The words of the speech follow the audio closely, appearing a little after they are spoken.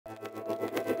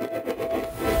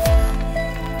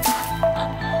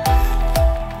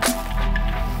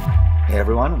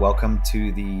everyone. Welcome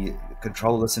to the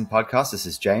CTRL+LISTEN Podcast. This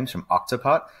is James from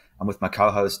Octopart. I'm with my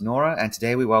co-host Nora, and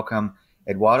today we welcome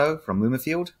Eduardo from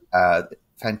Lumafield, a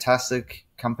fantastic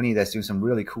company that's doing some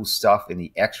really cool stuff in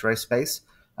the X-ray space.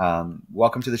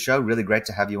 Welcome to the show. Really great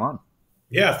to have you on.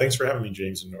 Yeah, thanks for having me,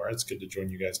 James and Nora. It's good to join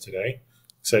you guys today.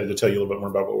 Excited to tell you a little bit more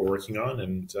about what we're working on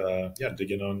and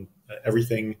dig in on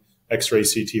everything X-ray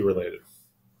CT related.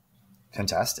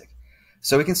 Fantastic.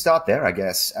 So we can start there, I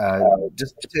guess.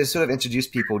 Just to sort of introduce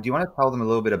people, do you want to tell them a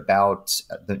little bit about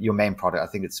your main product? I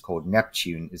think it's called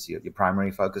Neptune is your primary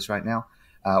focus right now.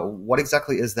 What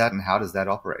exactly is that and how does that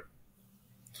operate?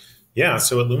 Yeah,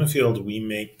 so at Lumafield, we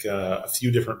make a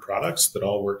few different products that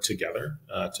all work together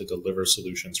to deliver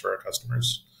solutions for our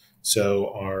customers.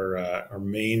 So our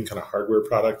main kind of hardware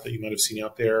product that you might have seen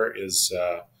out there is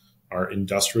our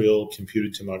industrial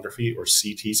computed tomography or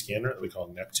CT scanner that we call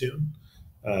Neptune.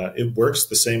 It works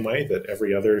the same way that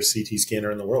every other CT scanner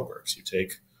in the world works. You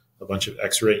take a bunch of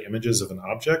X-ray images of an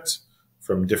object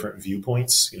from different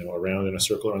viewpoints, around in a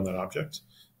circle around that object.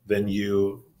 Then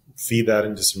you feed that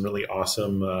into some really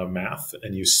awesome math,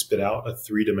 and you spit out a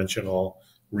three-dimensional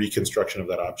reconstruction of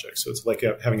that object. So it's like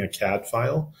having a CAD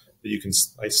file that you can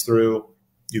slice through.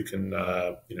 You can,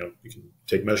 you can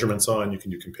take measurements on. You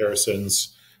can do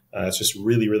comparisons. It's just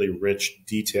really, really rich,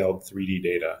 detailed 3D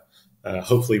data.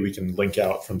 Hopefully we can link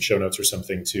out from show notes or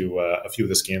something to a few of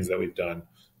the scans that we've done.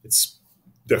 It's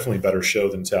definitely better show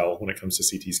than tell when it comes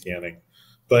to CT scanning.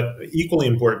 But equally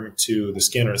important to the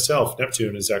scanner itself,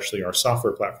 Neptune is actually our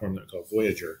software platform that we call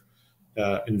Voyager.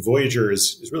 And Voyager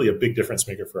is really a big difference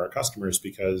maker for our customers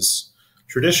because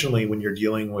traditionally when you're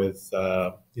dealing with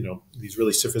these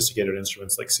really sophisticated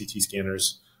instruments like CT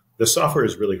scanners, the software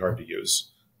is really hard to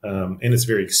use. And it's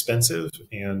very expensive,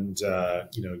 and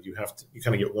you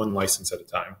kind of get one license at a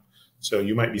time. So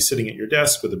you might be sitting at your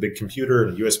desk with a big computer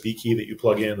and a USB key that you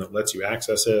plug in that lets you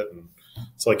access it, and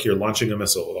it's like you're launching a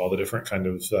missile with all the different kind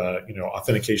of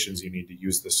authentications you need to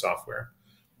use this software.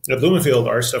 At Lumafield,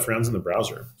 our stuff runs in the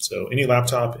browser. So any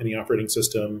laptop, any operating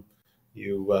system,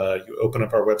 you open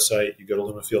up our website, you go to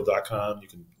lumafield.com, you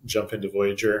can jump into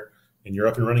Voyager, and you're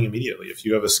up and running immediately. If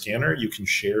you have a scanner, you can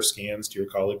share scans to your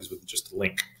colleagues with just a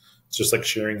link. It's just like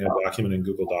sharing a document in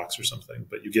Google Docs or something,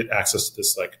 but you get access to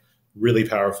this like really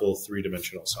powerful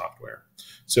three-dimensional software.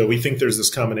 So we think there's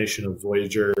this combination of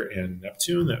Voyager and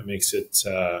Neptune that makes it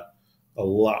a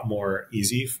lot more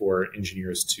easy for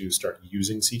engineers to start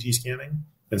using CT scanning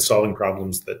and solving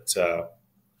problems that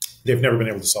they've never been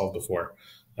able to solve before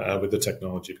with the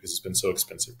technology because it's been so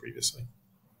expensive previously.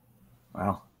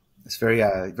 Wow. It's very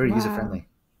user-friendly.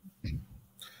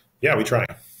 Yeah, we try.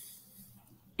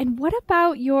 And what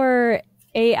about your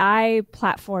AI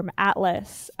platform,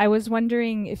 Atlas? I was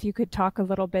wondering if you could talk a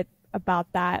little bit about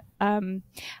that.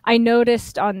 I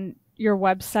noticed on your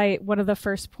website, one of the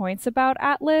first points about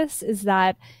Atlas is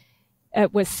that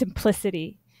it was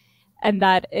simplicity, and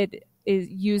that it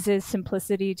uses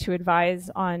simplicity to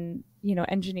advise on,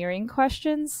 engineering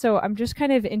questions. So I'm just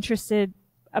kind of interested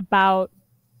about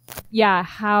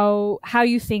how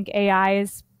you think AI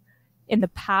is in the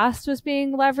past was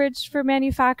being leveraged for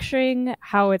manufacturing,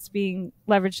 how it's being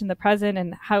leveraged in the present,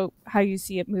 and how you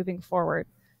see it moving forward.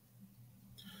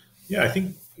 Yeah, I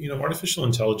think, artificial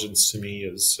intelligence to me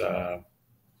is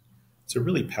it's a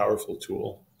really powerful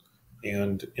tool.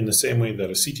 And in the same way that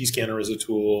a CT scanner is a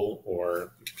tool or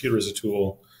a computer is a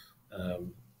tool,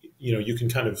 you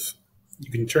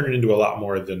can turn it into a lot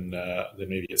more than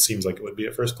maybe it seems like it would be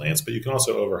at first glance, but you can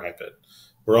also overhype it.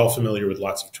 We're all familiar with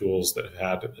lots of tools that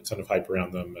have had a ton of hype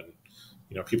around them,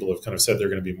 and people have kind of said they're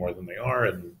going to be more than they are,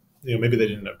 and maybe they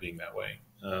didn't end up being that way.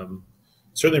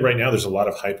 Certainly, right now there's a lot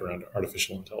of hype around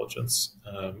artificial intelligence.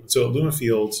 So at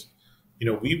Lumafield,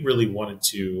 we really wanted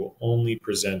to only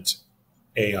present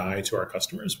AI to our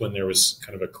customers when there was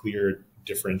kind of a clear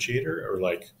differentiator or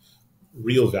like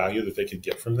real value that they could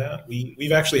get from that.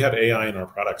 We've actually had AI in our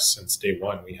products since day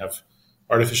one. We have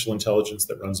artificial intelligence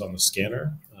that runs on the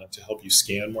scanner to help you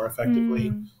scan more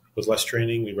effectively. With less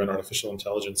training, we run artificial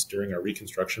intelligence during our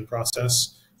reconstruction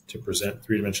process to present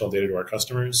three-dimensional data to our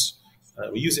customers.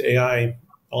 We use AI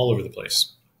all over the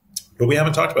place, but we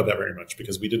haven't talked about that very much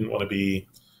because we didn't want to be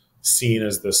seen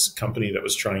as this company that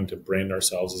was trying to brand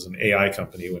ourselves as an AI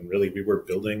company when really we were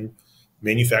building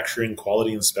manufacturing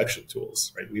quality inspection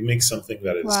tools, right? We make something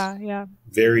that is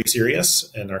very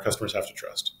serious and our customers have to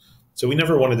trust. So we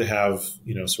never wanted to have,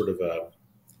 sort of a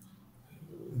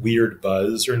weird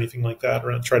buzz or anything like that,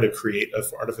 or try to create an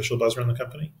artificial buzz around the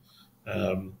company.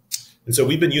 And so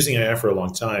we've been using AI for a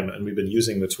long time, and we've been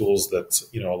using the tools that,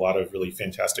 a lot of really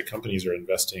fantastic companies are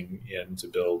investing in to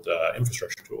build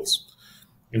infrastructure tools.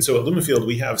 And so at Lumafield,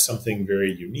 we have something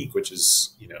very unique, which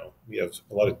is, we have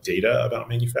a lot of data about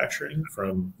manufacturing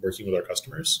from working with our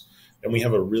customers. And we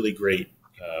have a really great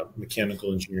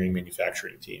mechanical engineering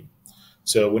manufacturing team.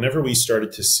 So whenever we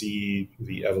started to see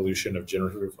the evolution of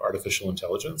generative artificial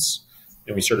intelligence,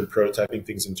 and we started prototyping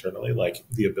things internally, like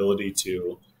the ability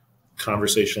to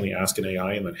conversationally ask an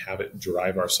AI and then have it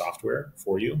drive our software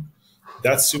for you,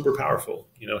 that's super powerful.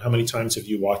 How many times have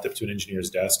you walked up to an engineer's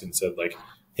desk and said, like,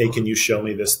 hey, can you show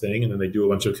me this thing? And then they do a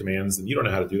bunch of commands and you don't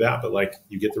know how to do that, but like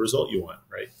you get the result you want,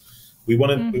 right? We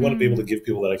want to be able to give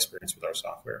people that experience with our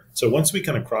software. So once we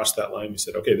kind of crossed that line, we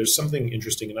said, okay, there's something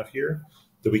interesting enough here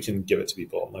that we can give it to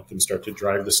people and let them start to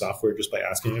drive the software just by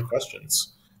asking it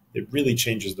questions. It really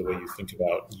changes the way you think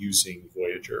about using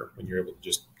Voyager when you're able to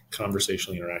just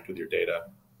conversationally interact with your data.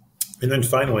 And then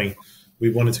finally,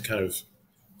 we wanted to kind of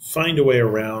find a way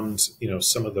around,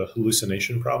 some of the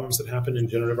hallucination problems that happen in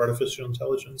generative artificial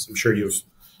intelligence. I'm sure you've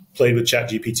played with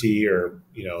ChatGPT or,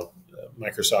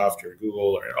 Microsoft or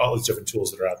Google or all these different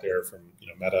tools that are out there from,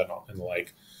 Meta and the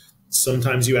like.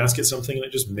 Sometimes you ask it something and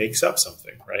it just makes up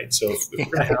something, right? So if we're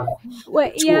going to have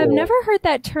I've never heard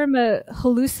that term, a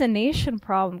hallucination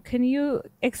problem. Can you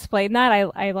explain that?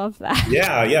 I love that.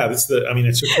 Yeah. It's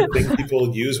just the thing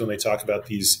people use when they talk about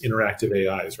these interactive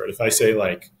AIs, right? If I say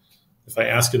if I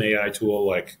ask an AI tool,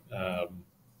 like,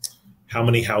 how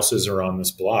many houses are on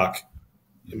this block,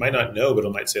 it might not know, but it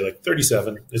might say like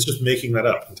 37. It's just making that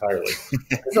up entirely.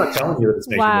 It's not telling you that it's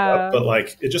making it up, but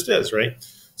like it just is, right?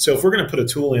 So if we're going to put a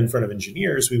tool in front of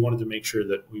engineers, we wanted to make sure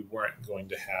that we weren't going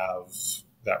to have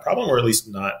that problem, or at least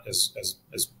not as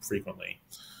frequently.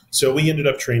 So we ended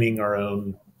up training our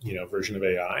own, version of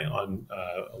AI on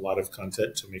a lot of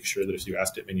content to make sure that if you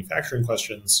asked it manufacturing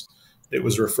questions, it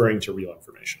was referring to real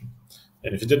information.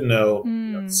 And if it didn't know,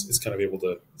 it's kind of able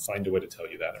to find a way to tell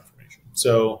you that information.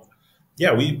 So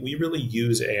yeah, we really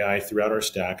use AI throughout our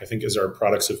stack. I think as our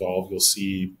products evolve, you'll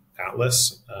see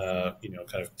Atlas,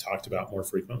 kind of talked about more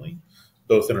frequently,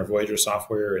 both in our Voyager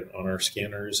software and on our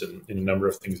scanners and in a number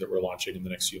of things that we're launching in the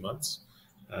next few months.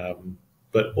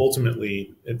 But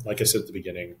ultimately, like I said at the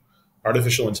beginning,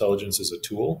 artificial intelligence is a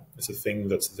tool. It's a thing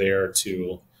that's there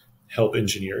to help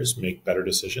engineers make better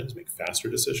decisions, make faster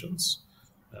decisions.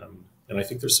 And I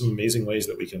think there's some amazing ways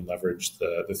that we can leverage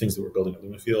the things that we're building at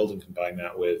Lumafield and combine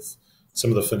that with some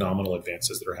of the phenomenal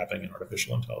advances that are happening in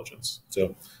artificial intelligence.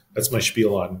 So that's my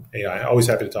spiel on AI. Always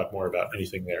happy to talk more about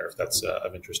anything there if that's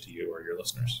of interest to you or your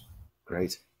listeners.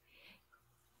 Great.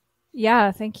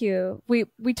 Yeah, thank you.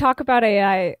 We talk about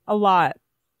AI a lot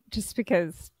just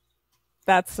because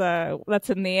that's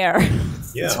in the air.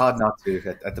 Yeah. It's hard not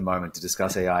to at the moment to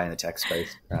discuss AI in the tech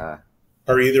space.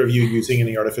 Are either of you using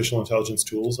any artificial intelligence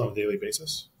tools on a daily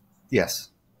basis? Yes.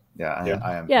 Yeah,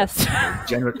 I am. Yes.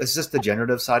 It's just the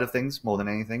generative side of things more than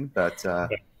anything. But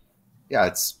yeah,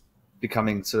 it's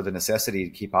becoming sort of a necessity to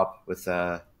keep up with,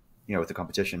 with the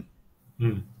competition.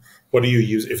 What do you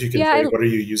use? If you can say, what are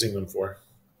you using them for?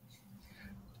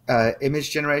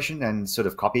 Image generation and sort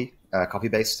of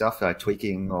copy-based stuff,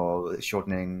 tweaking or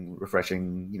shortening,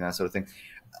 refreshing, sort of thing.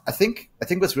 I think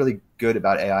what's really good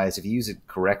about AI is if you use it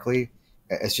correctly,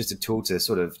 it's just a tool to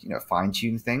sort of,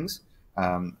 fine-tune things.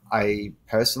 I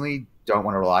personally don't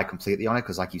want to rely completely on it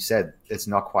because, like you said, it's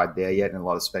not quite there yet in a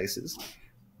lot of spaces.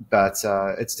 But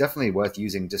it's definitely worth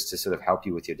using just to sort of help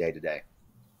you with your day-to-day.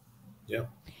 Yeah.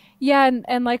 Yeah,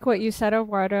 and like what you said,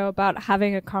 Eduardo, about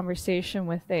having a conversation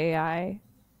with the AI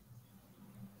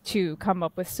to come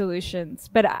up with solutions.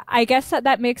 But I guess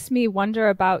that makes me wonder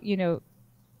about,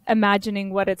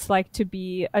 imagining what it's like to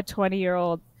be a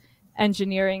 20-year-old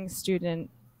engineering student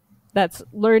that's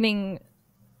learning,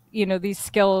 these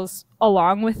skills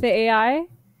along with the AI.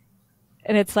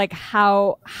 And it's like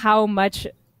how much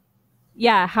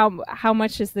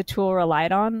is the tool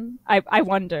relied on? I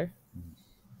wonder.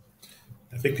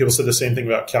 I think people said the same thing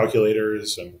about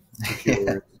calculators and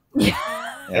computers.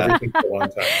 Everything for a long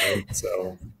time. Right?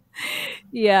 So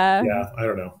yeah, I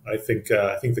don't know. I think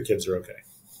the kids are okay.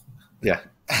 Yeah.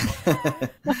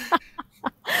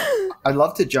 I'd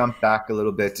love to jump back a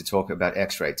little bit to talk about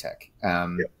X-ray tech.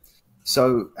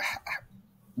 So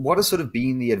what has sort of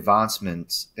been the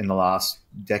advancements in the last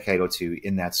decade or two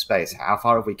in that space? How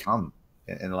far have we come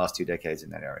in the last 2 decades in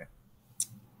that area?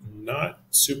 Not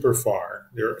super far.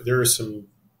 There are some,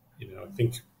 I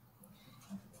think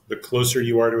the closer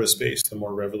you are to a space, the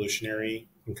more revolutionary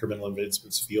incremental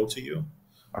advancements feel to you.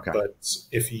 Okay. But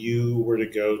if you were to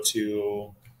go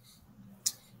to,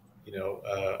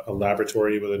 a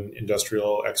laboratory with an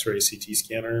industrial X-ray CT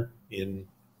scanner in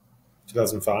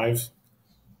 2005,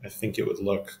 I think it would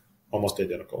look almost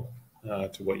identical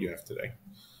to what you have today.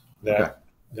 That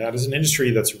is an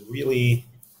industry that's really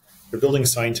they're building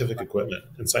scientific equipment,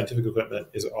 and scientific equipment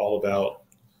is all about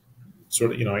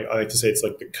sort of, I like to say it's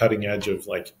like the cutting edge of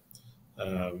like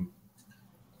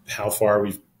how far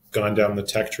we've gone down the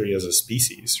tech tree as a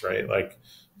species, right? Like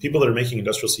people that are making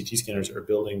industrial CT scanners are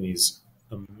building these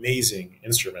amazing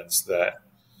instruments that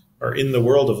are in the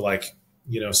world of like,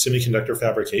 semiconductor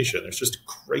fabrication. There's just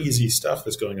crazy stuff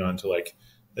that's going on to like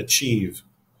achieve,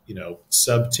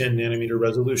 sub 10 nanometer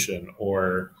resolution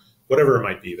or whatever it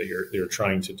might be that you're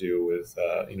trying to do with,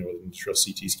 with an industrial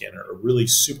CT scanner, or really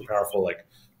super powerful. Like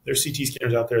there's CT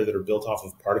scanners out there that are built off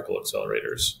of particle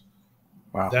accelerators.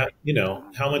 Wow. That,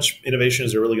 how much innovation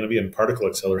is there really going to be in particle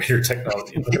accelerator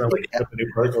technology? We're going to like a new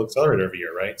particle accelerator every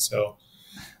year, right? So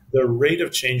the rate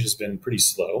of change has been pretty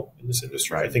slow in this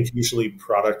industry. Right. I think usually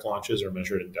product launches are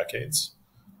measured in decades.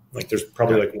 Like there's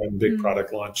probably like one big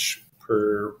product launch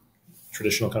per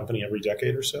traditional company every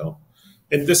decade or so.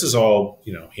 And this is all,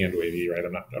 hand wavy, right?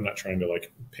 I'm not trying to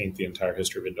like paint the entire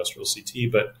history of industrial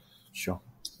CT, but sure.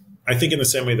 I think in the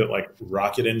same way that like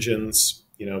rocket engines,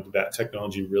 did that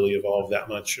technology really evolve that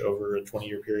much over a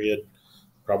 20-year period?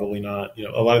 Probably not.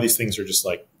 A lot of these things are just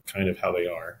like kind of how they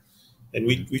are. And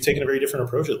we've taken a very different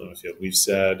approach at Lumafield. We've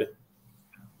said,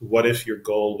 what if your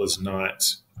goal was not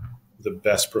the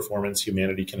best performance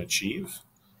humanity can achieve,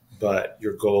 but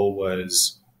your goal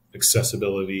was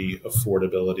accessibility,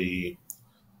 affordability,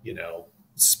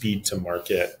 speed to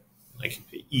market, like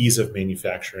ease of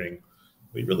manufacturing.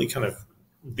 We really kind of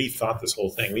rethought this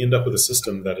whole thing. We end up with a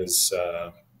system that is,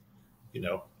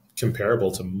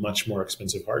 comparable to much more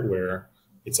expensive hardware.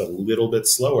 It's a little bit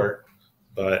slower,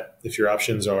 but if your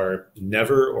options are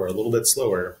never or a little bit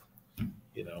slower,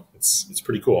 it's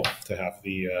pretty cool to have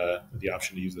the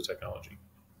option to use the technology.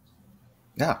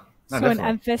 Yeah. No, so definitely. An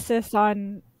emphasis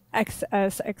on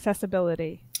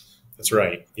accessibility. That's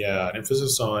right. Yeah, an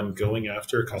emphasis on going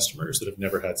after customers that have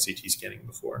never had CT scanning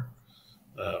before.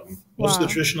 Most of the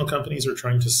traditional companies are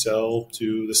trying to sell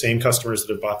to the same customers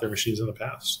that have bought their machines in the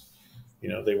past.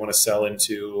 They want to sell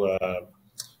into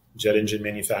jet engine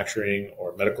manufacturing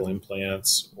or medical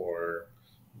implants or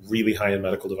really high-end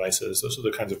medical devices. Those are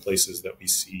the kinds of places that we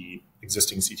see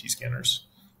existing CT scanners.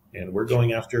 And we're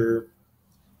going after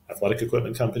athletic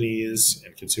equipment companies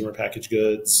and consumer packaged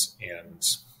goods and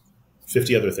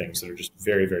 50 other things that are just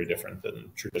very, very different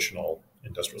than traditional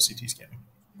industrial CT scanning.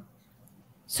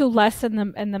 So less in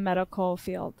the medical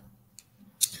field.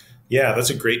 Yeah, that's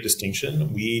a great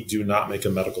distinction. We do not make a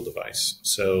medical device.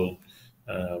 So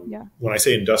when I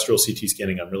say industrial CT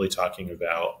scanning, I'm really talking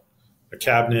about a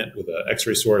cabinet with an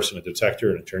X-ray source and a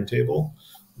detector and a turntable.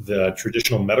 The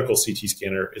traditional medical CT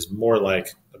scanner is more like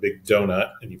a big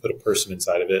donut, and you put a person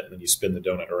inside of it, and then you spin the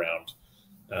donut around.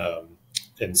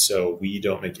 And so we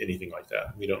don't make anything like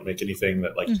that. We don't make anything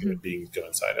that like human beings go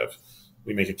inside of.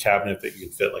 We make a cabinet that you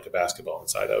can fit like a basketball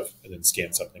inside of and then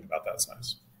scan something about that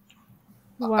size.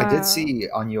 Wow. I did see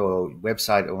on your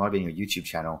website, or maybe on your YouTube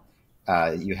channel,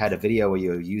 you had a video where you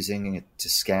were using it to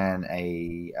scan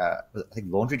I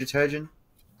think laundry detergent.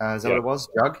 Is that what it was?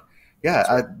 Jug?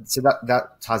 Yeah. So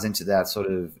that ties into that sort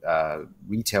of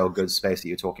retail goods space that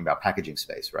you're talking about, packaging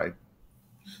space, right?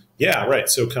 Yeah, right.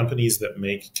 So companies that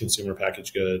make consumer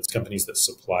packaged goods, companies that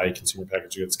supply consumer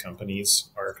packaged goods companies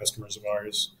are customers of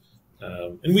ours.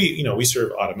 And we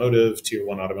serve automotive, tier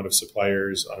 1 automotive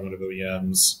suppliers, automotive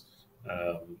OEMs,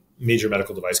 major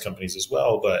medical device companies as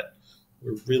well. But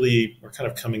we're kind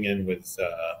of coming in with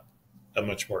a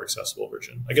much more accessible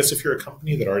version. I guess if you're a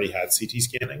company that already had CT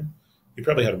scanning, you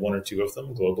probably had one or two of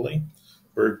them globally.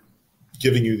 We're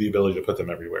giving you the ability to put them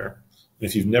everywhere. And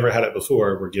if you've never had it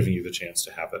before, we're giving you the chance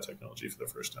to have that technology for the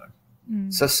first time.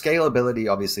 So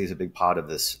scalability obviously is a big part of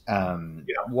this.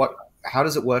 How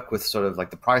does it work with sort of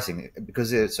like the pricing?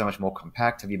 Because they're so much more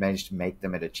compact, have you managed to make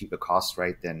them at a cheaper cost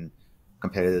rate than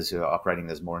competitors who are operating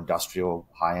those more industrial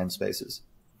high-end spaces?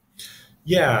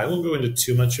 Yeah, I won't go into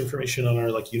too much information on our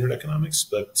like unit economics,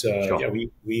 but Sure. yeah,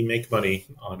 we make money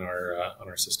on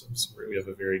our systems. We have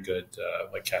a very good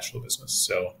like cash flow business.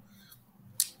 So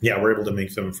yeah, we're able to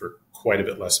make them for quite a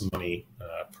bit less money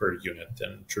per unit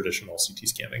than traditional CT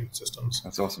scanning systems.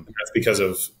 That's awesome. And that's because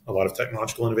of a lot of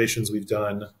technological innovations we've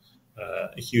done,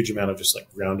 a huge amount of just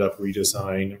like ground up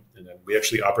redesign, and then we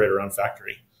actually operate our own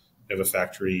factory. We have a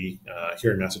factory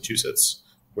here in Massachusetts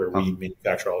where we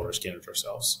manufacture all of our scanners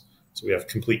ourselves. So we have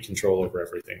complete control over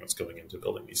everything that's going into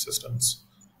building these systems,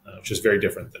 which is very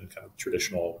different than kind of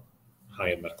traditional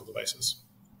high-end medical devices.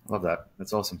 Love that.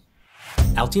 That's awesome.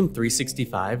 Altium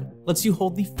 365 lets you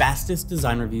hold the fastest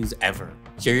design reviews ever.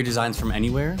 Share your designs from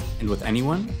anywhere and with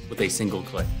anyone with a single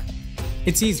click.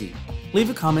 It's easy. Leave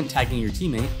a comment tagging your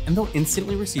teammate and they'll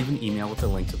instantly receive an email with a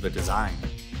link to the design.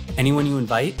 Anyone you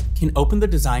invite can open the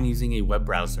design using a web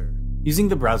browser. Using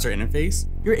the browser interface,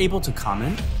 you're able to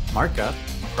comment, mark up,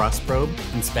 cross-probe,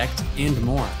 inspect, and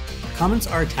more. Comments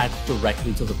are attached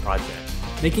directly to the project,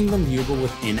 making them viewable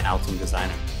within Altium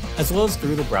Designer, as well as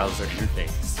through the browser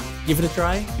interface. Give it a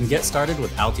try and get started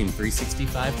with Altium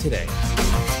 365 today.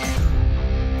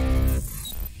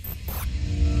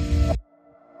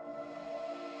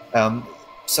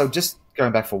 So just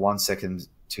going back for 1 second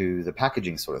to the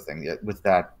packaging sort of thing, with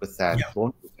that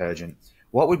laundry detergent,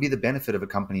 what would be the benefit of a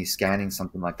company scanning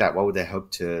something like that? What would they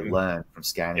hope to learn from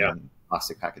scanning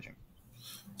plastic packaging?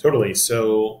 Totally.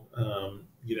 So,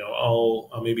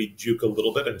 I'll maybe juke a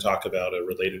little bit and talk about a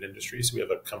related industry. So we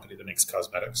have a company that makes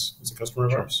cosmetics. It's a customer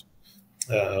of ours.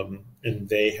 And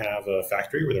they have a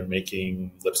factory where they're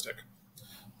making lipstick.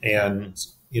 And,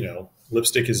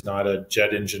 lipstick is not a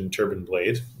jet engine turbine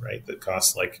blade, right? That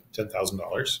costs like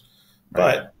 $10,000.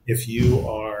 But if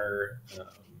you're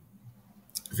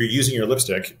using your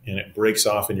lipstick and it breaks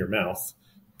off in your mouth,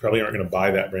 you probably aren't going to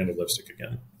buy that brand of lipstick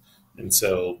again. And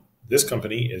so this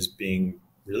company is being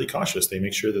really cautious. They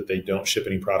make sure that they don't ship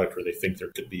any product where they think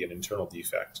there could be an internal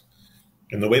defect.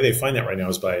 And the way they find that right now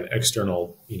is by an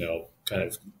external,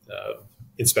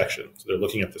 inspection. So they're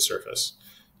looking at the surface.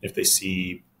 If they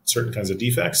see certain kinds of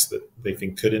defects that they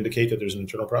think could indicate that there's an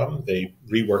internal problem, they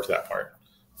rework that part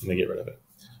and they get rid of it.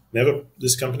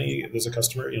 This company, there's a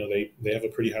customer, they have a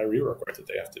pretty high rework rate that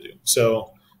they have to do.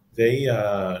 So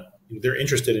they're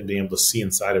interested in being able to see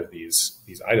inside of these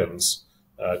items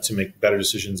to make better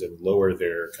decisions and lower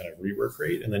their kind of rework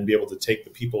rate, and then be able to take the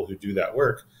people who do that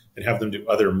work and have them do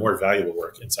other more valuable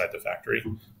work inside the factory.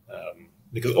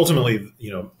 Because ultimately,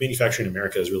 manufacturing in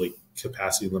America is really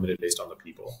capacity limited based on the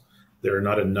people. There are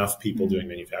not enough people doing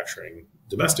manufacturing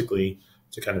domestically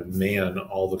to kind of man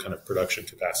all the kind of production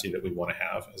capacity that we want to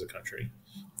have as a country.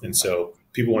 And so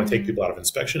people want to take people out of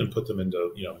inspection and put them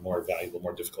into, more valuable,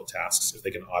 more difficult tasks if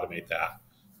they can automate that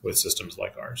with systems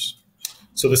like ours.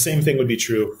 So the same thing would be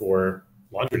true for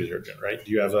laundry detergent, right?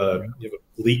 You have a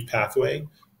leak pathway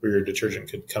where your detergent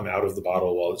could come out of the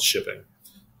bottle while it's shipping.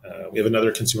 We have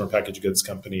another consumer packaged goods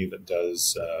company that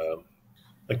does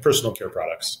like personal care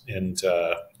products. And,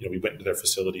 we went into their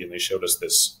facility and they showed us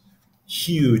this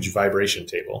huge vibration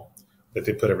table that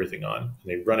they put everything on. And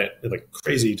they run it like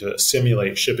crazy to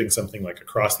simulate shipping something like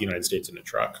across the United States in a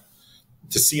truck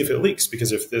to see if it leaks.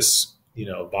 Because if this,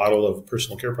 bottle of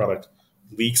personal care product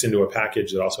leaks into a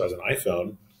package that also has an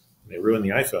iPhone, and they ruin the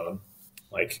iPhone,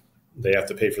 like they have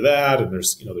to pay for that. And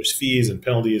there's fees and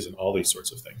penalties and all these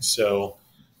sorts of things. So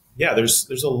yeah,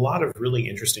 there's a lot of really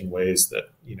interesting ways that,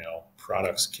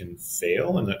 products can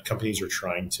fail and that companies are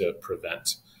trying to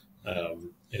prevent.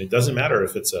 And it doesn't matter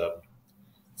if it's a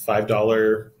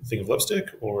 $5 thing of lipstick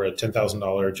or a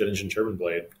 $10,000 jet engine turbine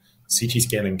blade. CT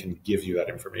scanning can give you that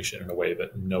information in a way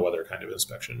that no other kind of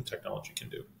inspection technology can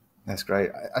do. That's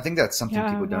great. I think that's something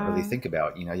people don't really think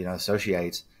about.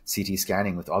 Associate CT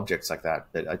scanning with objects like that.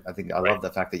 But I think I love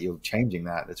the fact that you're changing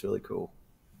that. That's really cool.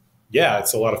 Yeah,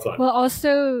 it's a lot of fun. Well,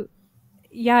 also,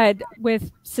 with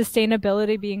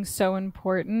sustainability being so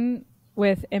important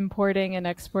with importing and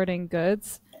exporting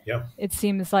goods, it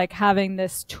seems like having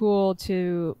this tool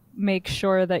to make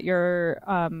sure that your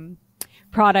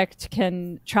product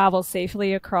can travel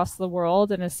safely across the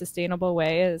world in a sustainable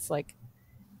way is like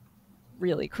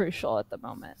really crucial at the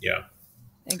moment. Yeah.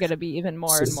 And going to be even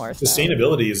more and more.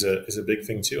 Sustainability is a big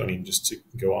thing too. I mean, just to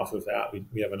go off of that,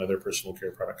 we have another personal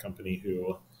care product company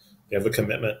who they have a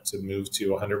commitment to move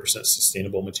to 100%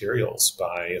 sustainable materials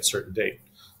by a certain date,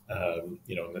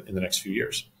 in the next few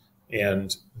years.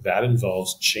 And that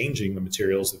involves changing the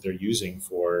materials that they're using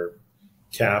for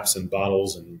caps and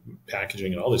bottles and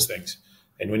packaging and all these things.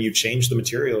 And when you change the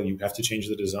material, you have to change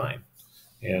the design.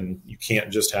 And you can't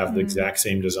just have the exact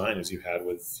same design as you had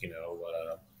with,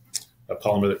 a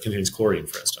polymer that contains chlorine,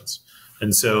 for instance.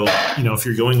 And so, if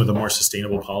you're going with a more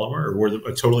sustainable polymer or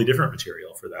a totally different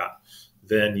material for that,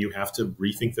 then you have to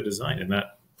rethink the design. And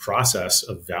that process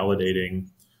of validating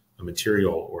a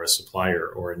material or a supplier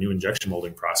or a new injection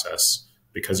molding process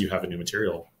because you have a new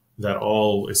material, that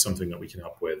all is something that we can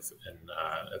help with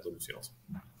at Lumafield.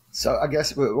 So I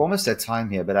guess we're almost at time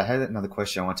here, but I had another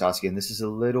question I want to ask you, and this is a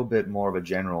little bit more of a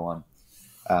general one.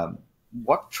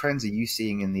 What trends are you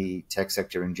seeing in the tech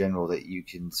sector in general that you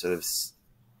can sort of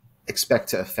expect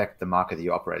to affect the market that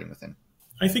you're operating within?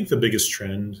 I think the biggest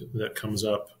trend that comes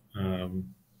up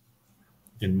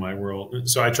in my world,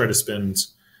 so I try to spend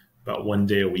about 1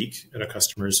 day a week at a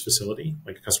customer's facility,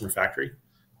 like a customer factory.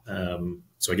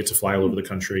 So I get to fly all over the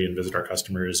country and visit our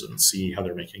customers and see how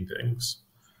they're making things.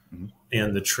 Mm-hmm.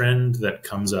 And the trend that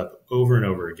comes up over and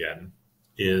over again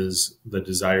is the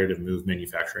desire to move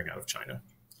manufacturing out of China.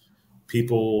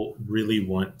 People really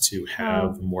want to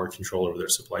have more control over their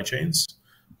supply chains.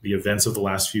 The events of the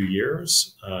last few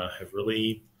years have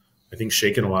really, I think,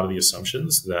 shaken a lot of the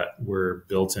assumptions that were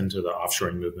built into the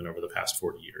offshoring movement over the past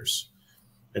 40 years.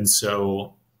 And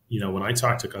so, when I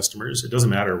talk to customers, it doesn't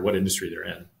matter what industry they're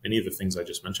in, any of the things I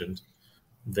just mentioned,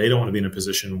 they don't want to be in a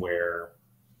position where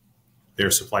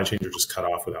their supply chains are just cut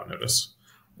off without notice.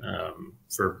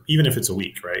 For even if it's a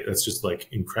week, right? That's just like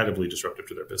incredibly disruptive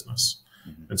to their business.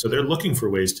 And so they're looking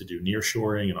for ways to do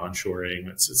nearshoring and onshoring.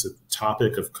 It's a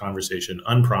topic of conversation,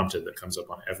 unprompted, that comes up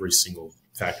on every single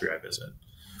factory I visit.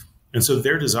 And so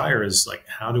their desire is like,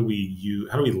 how do we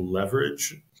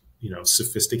leverage,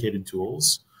 sophisticated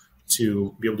tools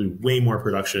to be able to do way more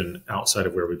production outside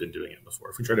of where we've been doing it before?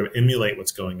 If we try to emulate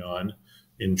what's going on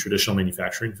in traditional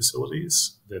manufacturing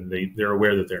facilities, then they're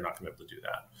aware that they're not going to be able to do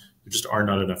that. There just are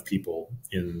not enough people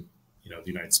in the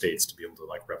United States to be able to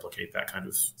like replicate that kind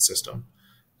of system.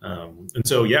 And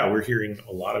so, we're hearing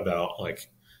a lot about like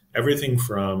everything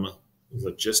from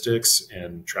logistics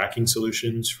and tracking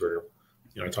solutions for,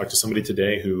 I talked to somebody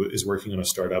today who is working on a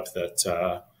startup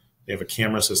that they have a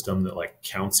camera system that like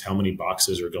counts how many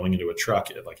boxes are going into a truck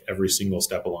at like every single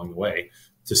step along the way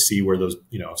to see where those,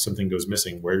 if something goes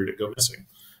missing, where did it go missing?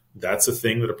 That's a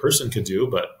thing that a person could do,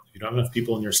 but if you don't have enough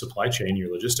people in your supply chain,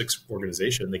 your logistics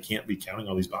organization, they can't be counting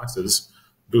all these boxes.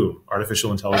 Boom,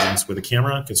 artificial intelligence with a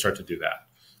camera can start to do that.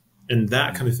 And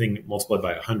that kind of thing multiplied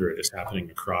by 100 is happening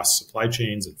across supply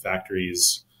chains and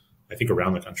factories, I think,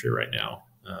 around the country right now.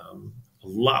 A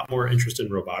lot more interest in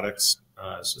robotics.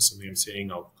 It's just something I'm seeing.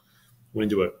 I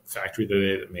went into a factory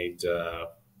today that made sort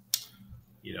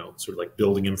of like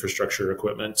building infrastructure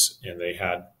equipment, and they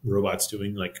had robots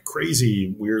doing like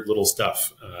crazy, weird little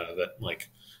stuff that like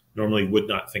normally would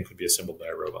not think would be assembled by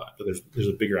a robot. But there's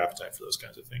a bigger appetite for those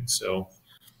kinds of things. So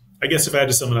I guess if I had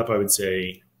to sum it up, I would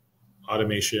say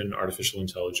automation, artificial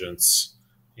intelligence,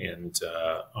 and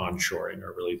onshoring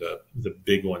are really the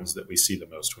big ones that we see the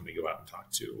most when we go out and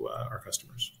talk to our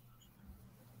customers.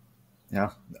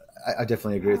 Yeah, I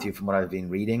definitely agree with you. From what I've been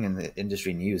reading in the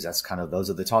industry news, that's kind of, those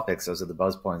are the topics, those are the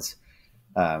buzz points.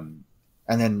 And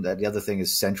then the other thing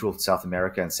is Central South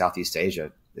America and Southeast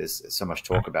Asia. There's so much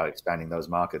talk about expanding those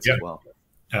markets as well.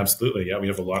 Absolutely. Yeah, we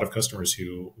have a lot of customers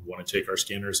who want to take our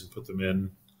scanners and put them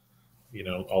in,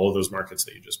 all of those markets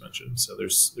that you just mentioned. So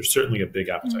there's certainly a big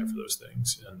appetite for those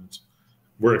things, and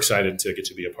we're excited to get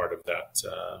to be a part of that,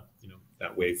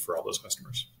 that wave for all those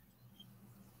customers.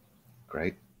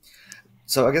 Great.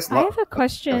 So I guess I have a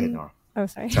question. Go ahead, Nora. Oh,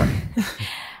 sorry.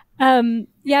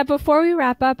 Before we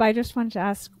wrap up, I just wanted to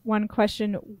ask one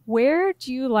question. Where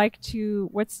do you like to,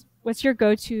 what's your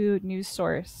go-to news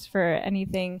source for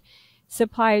anything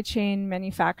supply chain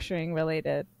manufacturing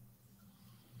related?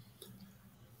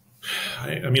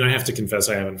 I have to confess,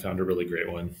 I haven't found a really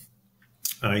great one.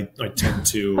 I tend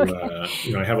to,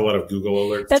 I have a lot of Google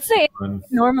alerts. That's what I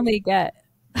normally get.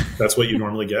 That's what you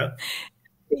normally get?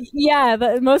 Yeah,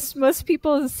 most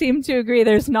people seem to agree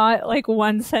there's not like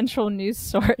one central news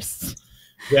source.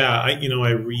 Yeah,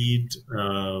 I read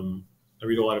a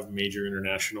lot of major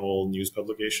international news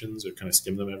publications. I kind of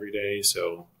skim them every day.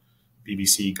 So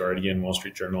BBC, Guardian, Wall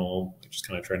Street Journal, just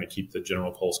kind of trying to keep the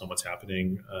general pulse on what's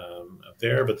happening out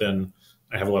there. But then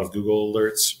I have a lot of Google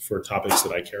alerts for topics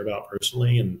that I care about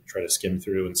personally and try to skim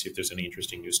through and see if there's any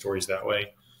interesting news stories that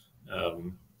way.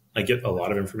 I get a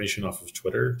lot of information off of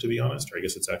Twitter, to be honest, or I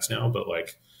guess it's X now, but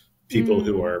like people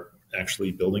who are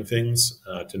actually building things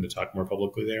tend to talk more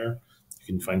publicly there. You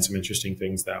can find some interesting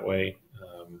things that way.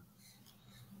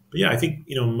 But yeah, I think,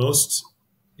 most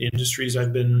industries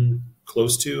I've been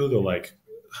close to, the like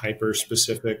hyper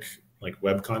specific, like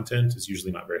web content is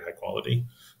usually not very high quality.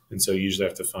 And so you usually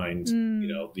have to find,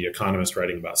 the economist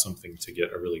writing about something to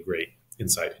get a really great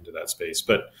insight into that space.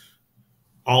 But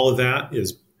all of that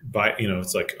is by,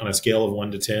 it's like on a scale of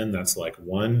 1 to 10, that's like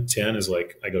 1. 10 is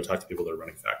like, I go talk to people that are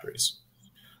running factories.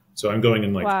 So I'm going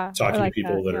and talking to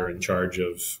people that are in charge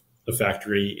of a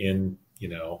factory in,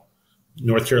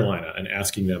 North Carolina and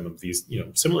asking them of these,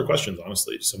 similar questions,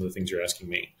 honestly, to some of the things you're asking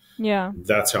me. Yeah.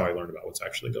 That's how I learned about what's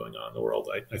actually going on in the world.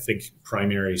 I think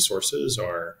primary sources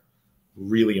are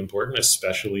really important,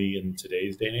 especially in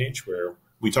today's day and age where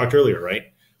we talked earlier,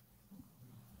 right?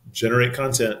 Generate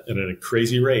content at a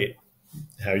crazy rate.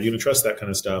 How are you going to trust that kind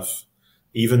of stuff?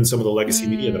 Even some of the legacy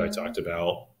media that I talked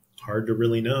about, hard to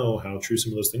really know how true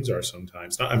some of those things are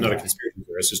sometimes. I'm not a conspiracy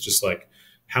theorist. It's just like,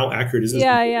 how accurate is this?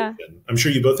 Yeah. I'm sure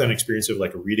you both had an experience of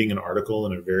like reading an article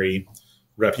in a very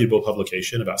reputable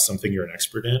publication about something you're an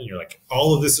expert in. And you're like,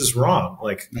 all of this is wrong.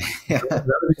 Like,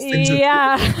 things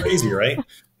are crazy, right?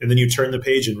 and then you turn the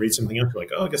page and read something else. You're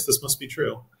like, oh, I guess this must be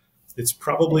true. It's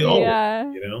probably all,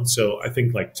 you know? So I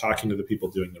think like talking to the people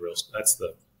doing the real, it's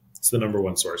the number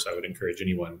one source I would encourage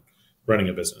anyone running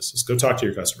a business is go talk to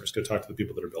your customers, go talk to the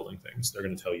people that are building things. They're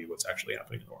going to tell you what's actually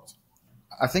happening in the world.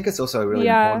 I think it's also really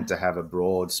important to have a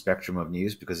broad spectrum of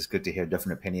news because it's good to hear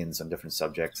different opinions on different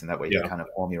subjects. And that way you can kind of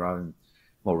form your own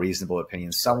more reasonable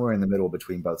opinions somewhere in the middle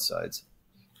between both sides.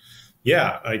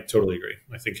 Yeah, I totally agree.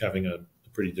 I think having a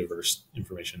pretty diverse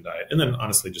information diet, and then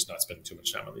honestly, just not spending too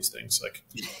much time on these things. Like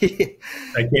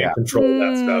I can't control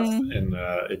that stuff, and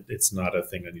it's not a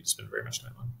thing I need to spend very much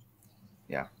time on.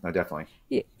 Yeah, no,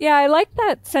 definitely. Yeah, I like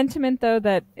that sentiment though,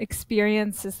 that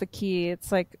experience is the key. It's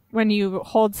like when you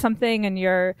hold something and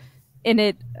you're in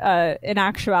it, in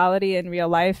actuality, in real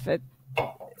life,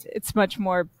 it's much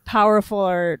more powerful,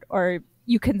 or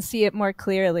you can see it more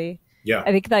clearly. Yeah,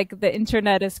 I think like the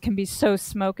internet can be so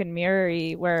smoke and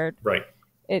mirrory where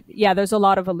there's a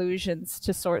lot of illusions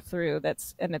to sort through.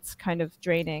 And it's kind of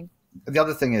draining. The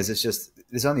other thing is, it's just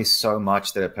there's only so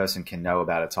much that a person can know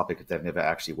about a topic if they've never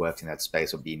actually worked in that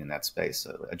space or been in that space.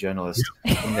 So a journalist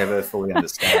will never fully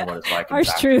understand what it's like. Harsh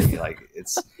truth. Like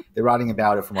they're writing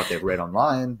about it from what they've read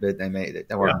online, but they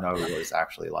won't know what it's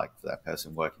actually like for that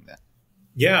person working there.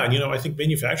 Yeah, and I think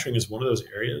manufacturing is one of those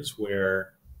areas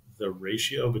where the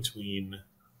ratio between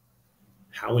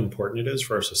how important it is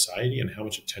for our society and how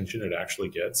much attention it actually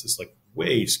gets is like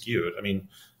way skewed. I mean,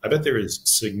 I bet there is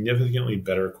significantly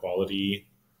better quality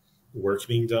work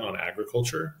being done on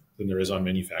agriculture than there is on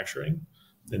manufacturing.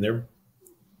 And they're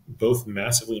both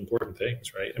massively important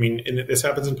things, right? I mean, and this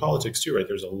happens in politics too, right?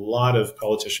 There's a lot of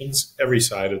politicians, every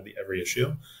side of every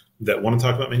issue, that want to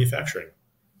talk about manufacturing.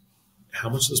 How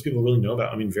much do those people really know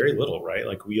about? I mean, very little, right?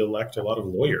 Like we elect a lot of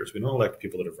lawyers. We don't elect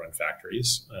people that have run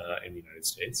factories in the United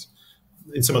States.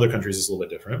 In some other countries, it's a little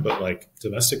bit different, but like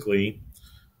domestically,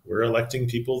 we're electing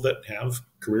people that have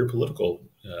career political,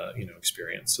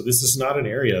 experience. So this is not an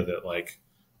area that like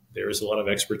there is a lot of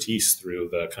expertise through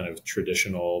the kind of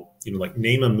traditional, like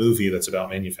name a movie that's about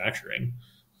manufacturing.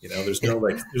 There's no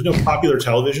popular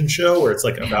television show where it's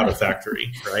like about a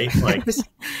factory, right? Like, just,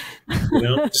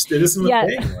 it isn't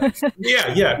the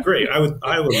thing. Like, great. I would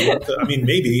love to. I mean,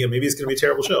 maybe it's going to be a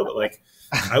terrible show, but like,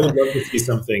 I would love to see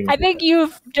something. I think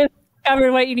you've just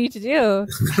covered what you need to do.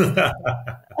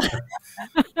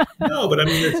 No, but I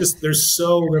mean, there's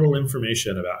so little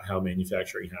information about how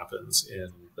manufacturing happens in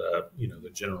the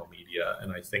general media,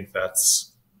 and I think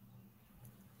that's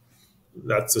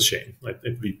a shame. Like,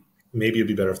 maybe it'd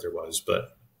be better if there was,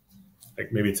 but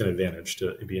like maybe it's an advantage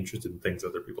to be interested in things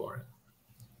other people aren't.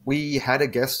 We had a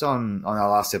guest on our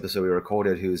last episode we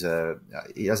recorded who's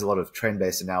he does a lot of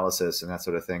trend-based analysis and that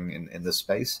sort of thing in this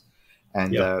space.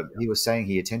 And he was saying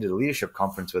he attended a leadership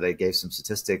conference where they gave some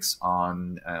statistics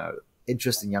on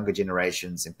interest in younger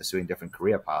generations in pursuing different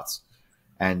career paths.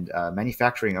 And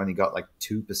manufacturing only got like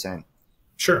 2%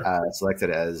 selected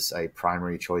as a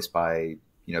primary choice by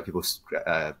people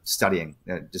deciding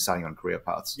on career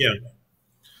paths. Yeah.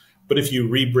 But if you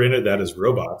rebranded that as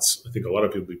robots, I think a lot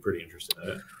of people would be pretty interested in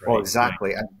it. Right? Well,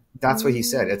 exactly. And that's what he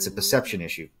said. It's a perception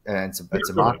issue. And it's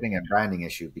a marketing and branding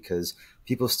issue because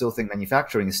people still think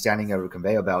manufacturing is standing over a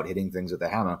conveyor belt hitting things with a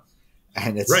hammer.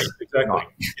 And it's right, exactly.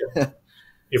 Yeah.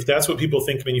 If that's what people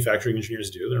think manufacturing engineers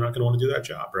do, they're not going to want to do that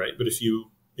job, right? But if you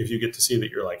get to see that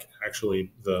you're like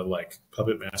actually the like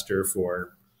puppet master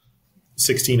for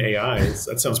 16 AIs,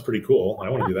 that sounds pretty cool. I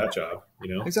want to do that job,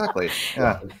 Exactly.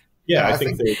 Yeah, I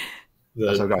think the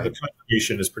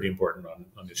contribution is pretty important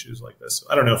on issues like this.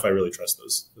 I don't know if I really trust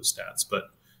those stats, but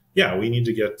yeah, we need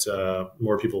to get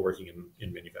more people working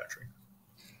in manufacturing.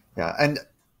 Yeah, and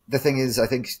the thing is, I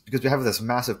think because we have this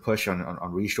massive push on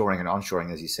reshoring and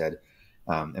onshoring, as you said,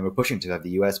 and we're pushing to have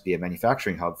the US be a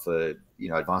manufacturing hub for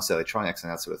advanced electronics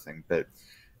and that sort of thing. But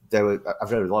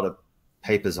I've read a lot of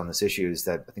papers on this issue is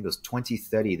that I think it was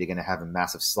 2030 they're going to have a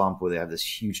massive slump where they have this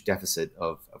huge deficit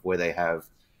of where they have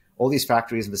all these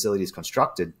factories and facilities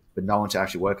constructed, but no one to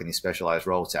actually work in these specialized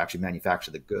roles to actually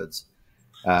manufacture the goods.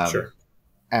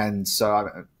 And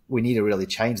so we need to really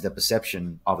change the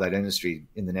perception of that industry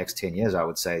in the next 10 years, I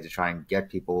would say, to try and get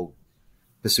people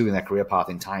pursuing that career path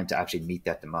in time to actually meet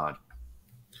that demand.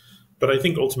 But I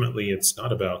think ultimately it's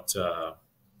not about,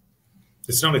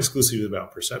 it's not exclusively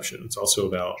about perception. It's also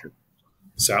about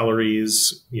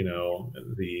salaries,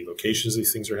 the locations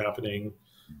these things are happening.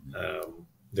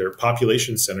 Their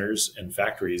population centers and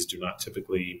factories do not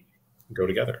typically go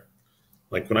together.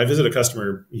 Like when I visit a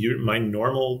customer, my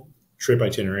normal trip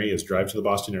itinerary is drive to the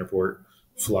Boston airport,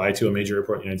 fly to a major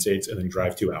airport in the United States, and then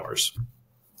drive 2 hours.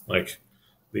 Like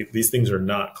these things are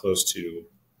not close to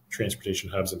transportation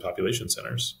hubs and population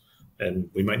centers. And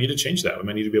we might need to change that. We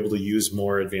might need to be able to use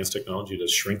more advanced technology to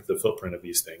shrink the footprint of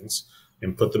these things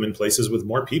and put them in places with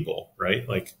more people, right?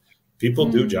 Like people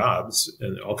do jobs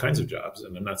and all kinds of jobs.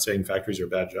 And I'm not saying factories are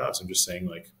bad jobs. I'm just saying,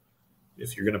 like,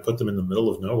 if you're going to put them in the middle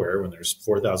of nowhere when there's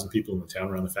 4,000 people in the town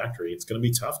around the factory, it's going to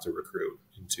be tough to recruit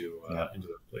into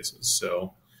those places.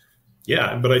 So,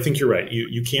 yeah, but I think you're right.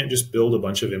 You can't just build a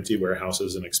bunch of empty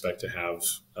warehouses and expect to have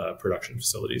production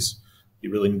facilities.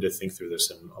 You really need to think through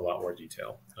this in a lot more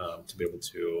detail to be able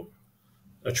to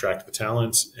attract the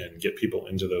talent and get people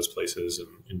into those places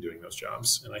and doing those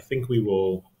jobs. And I think we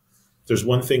will. There's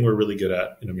one thing we're really good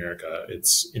at in America.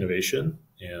 It's innovation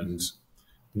and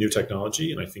new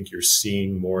technology. And I think you're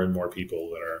seeing more and more people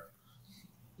that are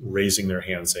raising their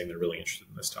hands saying they're really interested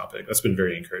in this topic. That's been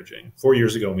very encouraging. 4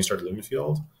 years ago when we started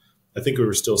Lumafield, I think we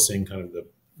were still seeing kind of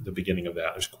the beginning of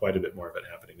that. There's quite a bit more of it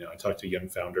happening now. I talk to young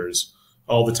founders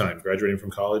all the time, graduating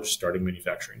from college, starting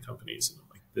manufacturing companies. And I'm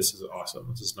like, this is awesome.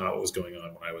 This is not what was going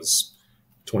on when I was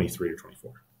 23 or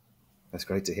 24. That's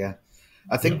great to hear.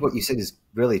 I think what you said is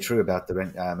really true about the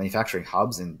manufacturing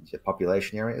hubs in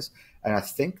population areas. And I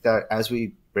think that as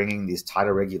we bringing these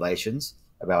tighter regulations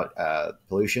about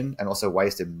pollution and also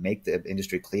ways to make the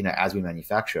industry cleaner as we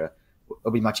manufacture,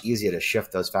 it'll be much easier to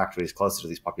shift those factories closer to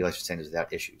these population centers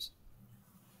without issues.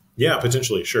 Yeah,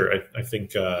 potentially. Sure. I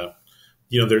think,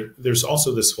 there's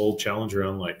also this whole challenge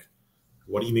around, like,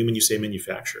 what do you mean when you say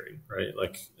manufacturing, right?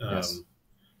 Like, yes.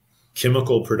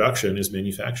 Chemical production is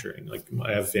manufacturing. Like,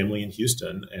 I have family in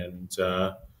Houston, and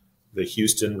the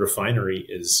Houston refinery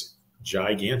is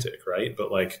gigantic, right?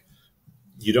 But, like,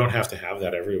 you don't have to have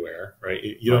that everywhere, right?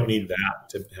 You don't need that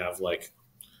to have, like,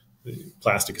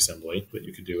 plastic assembly that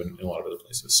you could do in a lot of other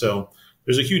places. So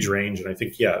there's a huge range. And I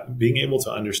think, being able to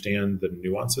understand the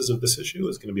nuances of this issue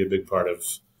is going to be a big part of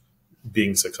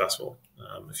being successful.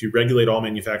 If you regulate all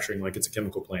manufacturing like it's a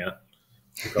chemical plant,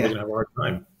 you're probably going to have a hard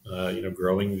time,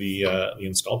 growing the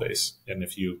install base. And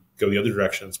if you go the other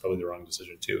direction, it's probably the wrong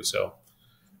decision too. So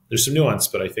there's some nuance,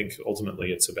 but I think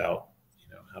ultimately it's about,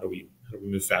 how do we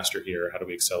move faster here? How do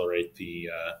we accelerate the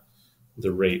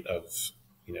rate of,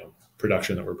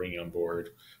 production that we're bringing on board?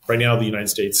 Right now, the United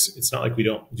States, it's not like we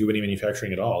don't do any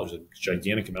manufacturing at all. There's a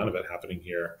gigantic amount of it happening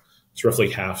here. It's roughly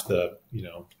half the,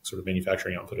 sort of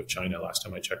manufacturing output of China last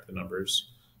time I checked the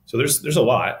numbers. So there's a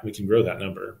lot. We can grow that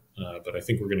number, but I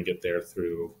think we're going to get there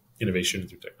through innovation and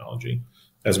through technology,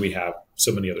 as we have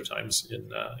so many other times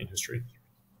in history.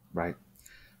 Right.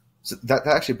 So that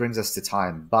actually brings us to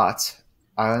time, but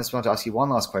I just want to ask you one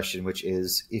last question, which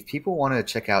is, if people want to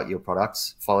check out your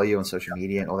products, follow you on social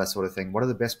media and all that sort of thing, what are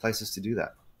the best places to do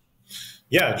that?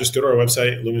 Yeah, just go to our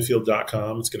website,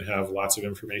 lumafield.com. It's going to have lots of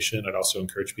information. I'd also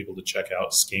encourage people to check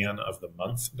out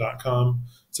scanofthemonth.com.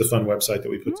 It's a fun website that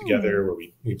we put together where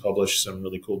we publish some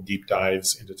really cool deep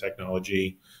dives into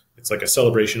technology. It's like a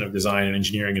celebration of design and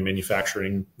engineering and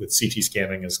manufacturing, with CT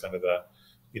scanning as kind of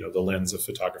the lens of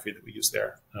photography that we use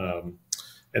there.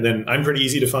 And then I'm pretty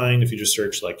easy to find. If you just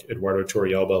search like Eduardo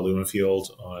Torrealba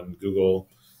Lumafield on Google,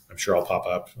 I'm sure I'll pop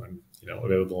up. I'm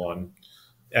available on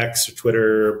X or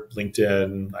Twitter,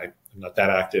 LinkedIn. I'm not that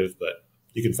active, but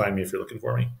you can find me if you're looking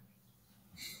for me.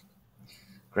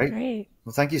 Great.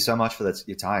 Well, thank you so much for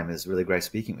your time. It's really great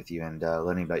speaking with you and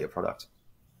learning about your product.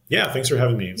 Yeah, thanks for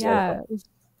having me. It's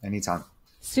anytime.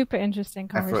 Super interesting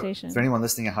conversation. For anyone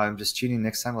listening at home, just tune in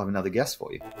next time. We'll have another guest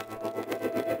for you.